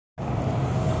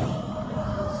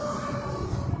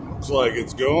Looks like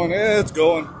it's going. Yeah, it's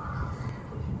going.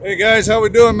 Hey guys, how we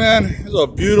doing, man? It's a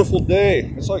beautiful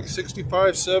day. It's like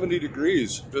 65, 70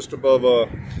 degrees just above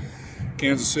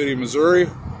Kansas City, Missouri.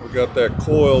 We got that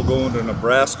coil going to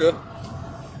Nebraska.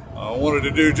 I wanted to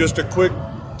do just a quick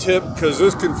tip because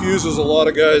this confuses a lot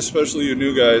of guys, especially you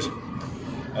new guys.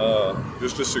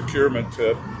 Just a securement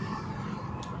tip.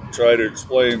 Try to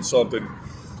explain something.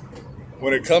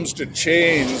 When it comes to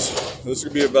chains, this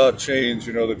could be about chains.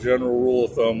 You know, the general rule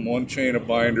of thumb, one chain of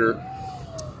binder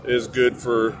is good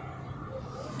for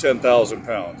 10,000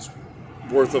 pounds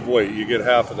worth of weight. You get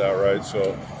half of that, right?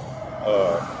 So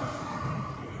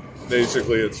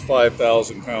basically it's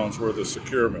 5,000 pounds worth of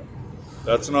securement.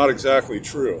 That's not exactly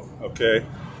true, okay?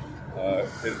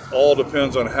 It all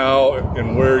depends on how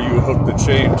and where you hook the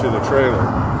chain to the trailer.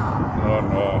 I'm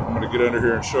going to get under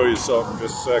here and show you something in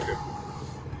just a second.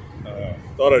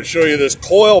 Thought I'd show you this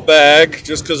coil bag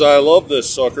just because I love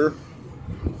this sucker.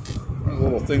 There's a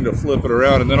little thing to flip it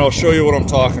around, and then I'll show you what I'm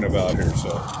talking about here.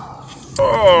 So,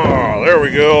 oh, there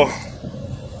we go.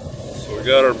 So we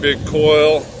got our big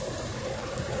coil.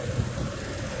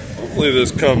 Hopefully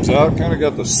this comes out. Kind of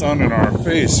got the sun in our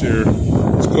face here.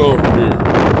 Let's go over here.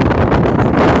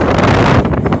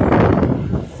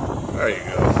 There you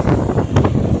go.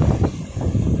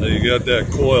 Now you got that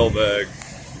coil bag.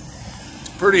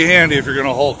 Pretty handy if you're going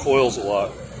to haul coils a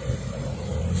lot.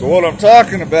 So what I'm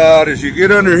talking about is you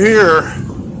get under here.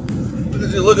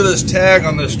 Look at this tag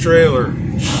on this trailer.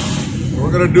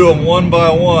 We're going to do them one by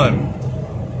one.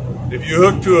 If you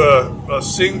hook to a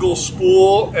single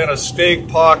spool and a stake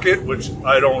pocket, which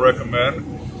I don't recommend,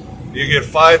 you get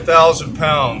 5,000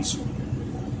 pounds.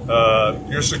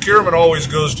 Your securement always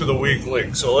goes to the weak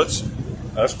link. So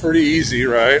that's pretty easy,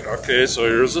 right? Okay, so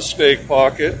here's a stake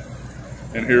pocket.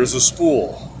 And here's a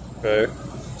spool, okay?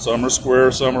 Some are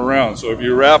square, some are round. So if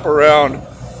you wrap around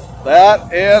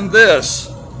that and this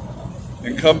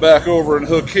and come back over and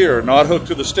hook here, not hook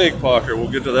to the stake pocket, we'll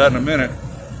get to that in a minute,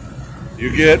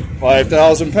 you get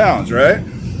 5,000 pounds, right?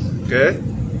 Okay?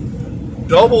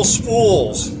 Double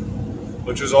spools,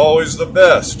 which is always the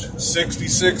best,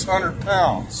 6,600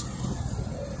 pounds.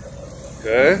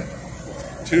 Okay?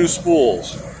 2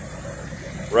 spools.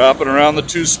 Wrapping around the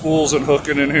 2 spools and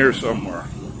hooking in here somewhere.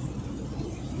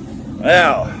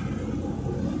 Now,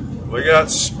 we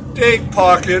got stake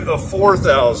pocket of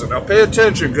 4,000. Now pay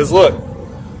attention, because look,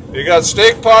 you got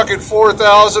stake pocket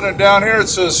 4,000 and down here it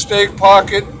says stake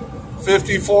pocket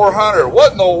 5,400.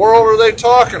 What in the world are they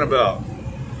talking about?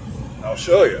 I'll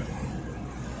show you.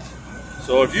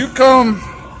 So if you come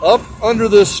up under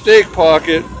this stake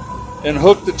pocket and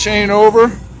hook the chain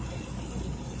over,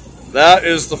 that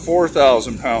is the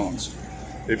 4,000 pounds.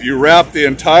 If you wrap the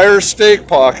entire stake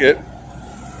pocket,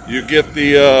 you get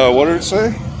the, what did it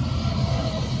say?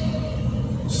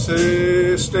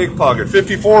 Say stake pocket,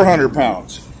 5,400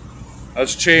 pounds.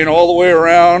 That's chain all the way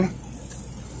around,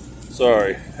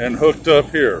 sorry, and hooked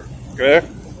up here, okay?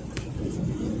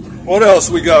 What else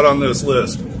we got on this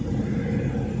list?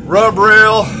 Rub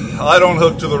rail. I don't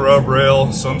hook to the rub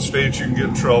rail. Some states you can get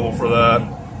in trouble for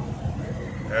that.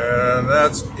 And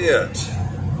that's it.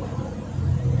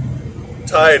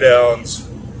 Tie downs.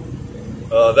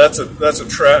 That's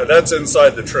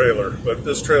inside the trailer, but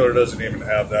this trailer doesn't even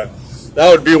have that.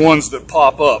 That would be ones that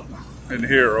pop up in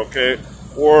here, okay,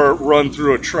 or run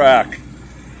through a track.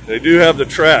 They do have the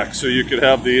track, so you could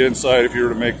have the inside if you were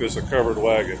to make this a covered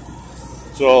wagon.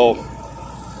 So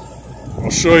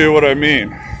I'll show you what I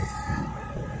mean.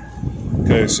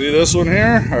 Okay, see this one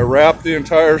here? I wrapped the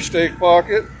entire stake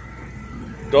pocket.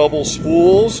 Double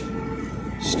spools,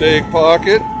 stake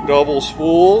pocket, double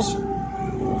spools.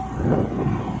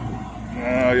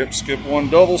 Yep, skip one,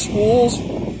 double spools,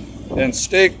 and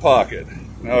stake pocket.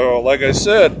 Now, like I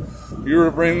said, if you were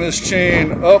to bring this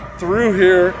chain up through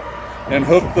here and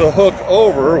hook the hook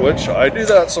over, which I do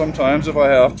that sometimes if I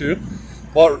have to,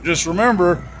 but just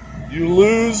remember, you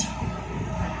lose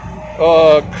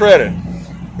credit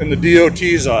in the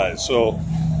DOT's eyes. So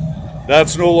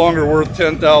that's no longer worth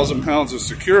 10,000 pounds of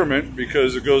securement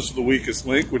because it goes to the weakest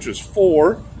link, which is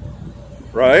 4,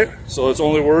 right? So it's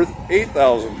only worth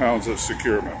 8,000 pounds of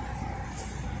securement.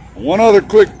 One other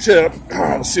quick tip.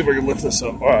 Let's see if I can lift this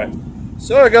up. All right.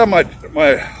 So I got my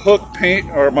hook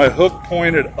my hook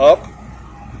pointed up.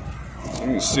 Let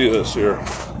me see this here.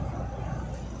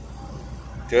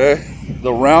 Okay.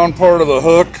 The round part of the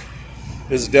hook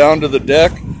is down to the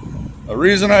deck. The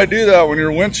reason I do that, when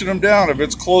you're winching them down, if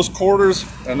it's close quarters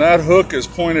and that hook is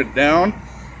pointed down,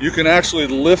 you can actually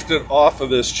lift it off of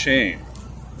this chain.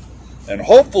 And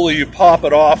hopefully you pop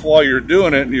it off while you're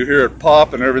doing it and you hear it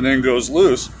pop and everything goes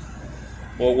loose.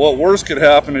 Well, what worse could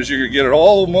happen is you could get it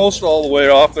almost all the way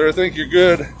off there, think you're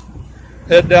good,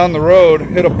 head down the road,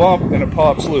 hit a bump, and it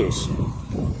pops loose.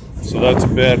 So that's a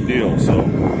bad deal. So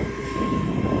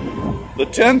the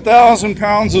 10,000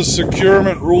 pounds of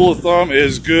securement rule of thumb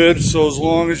is good, so as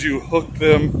long as you hook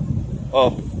them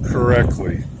up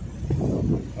correctly.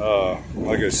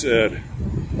 Like I said,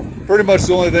 pretty much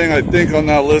the only thing I think on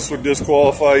that list would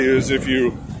disqualify you is if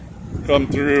you come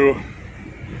through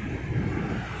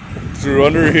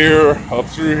under here, up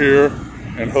through here,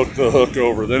 and hook the hook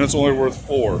over. Then it's only worth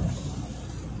 4.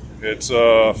 It's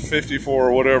 54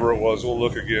 or whatever it was. We'll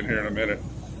look again here in a minute.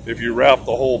 If you wrap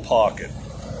the whole pocket,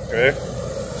 okay?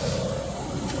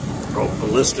 Oh, the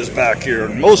list is back here.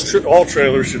 All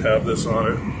trailers should have this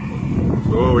on it.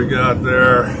 So what we got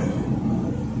there?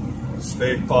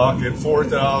 Stake pocket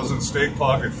 4,000, stake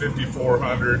pocket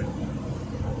 5,400.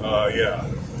 Yeah.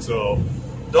 So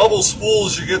double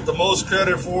spools you get the most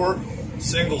credit for.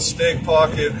 Single stake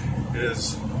pocket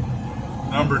is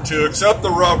number 2, except the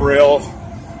rub rail.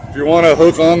 If you want to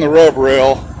hook on the rub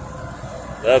rail,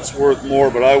 that's worth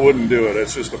more, but I wouldn't do it.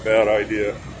 It's just a bad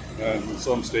idea. And in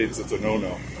some states, it's a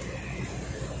no-no.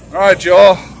 All right,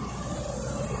 y'all.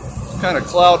 It's kind of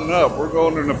clouding up. We're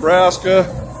going to Nebraska.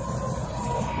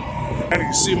 And you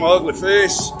can see my ugly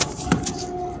face.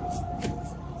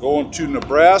 Going to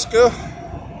Nebraska.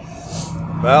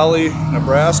 Valley,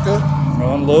 Nebraska.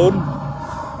 Unload.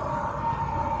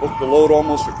 Booked the load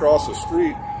almost across the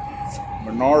street.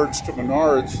 Menards to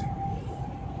Menards.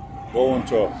 Going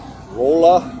to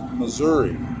Rolla,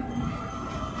 Missouri.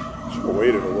 Should have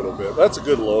waited a little bit. That's a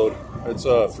good load. It's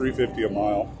 $3.50 a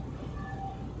mile.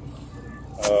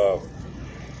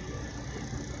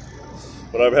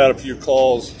 But I've had a few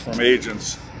calls from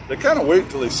agents. They kind of wait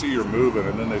until they see you're moving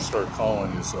and then they start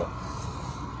calling you. So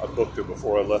I booked it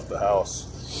before I left the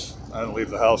house. I didn't leave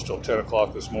the house till 10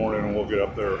 o'clock this morning, and we'll get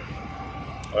up there.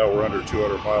 We're under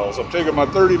 200 miles. I'm taking my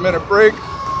 30-minute break,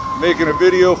 making a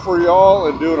video for y'all,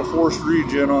 and doing a forced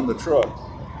regen on the truck.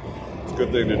 It's a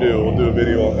good thing to do. We'll do a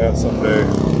video on that someday.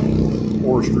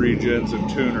 Forced regens and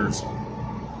tuners.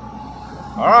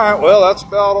 All right, well, that's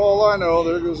about all I know.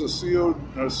 There goes a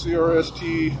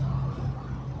CRST.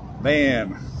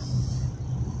 Man,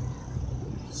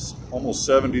 it's almost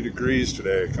 70 degrees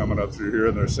today coming up through here,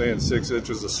 and they're saying 6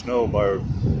 inches of snow by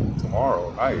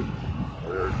tomorrow night.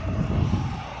 Weird.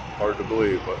 Hard to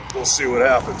believe, but we'll see what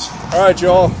happens. All right,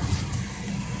 y'all.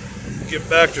 Get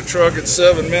back to truck in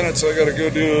 7 minutes. I got to go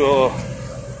do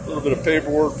a little bit of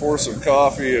paperwork, pour some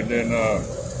coffee, and then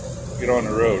get on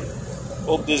the road.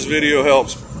 Hope this video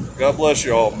helps. God bless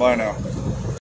y'all. Bye now.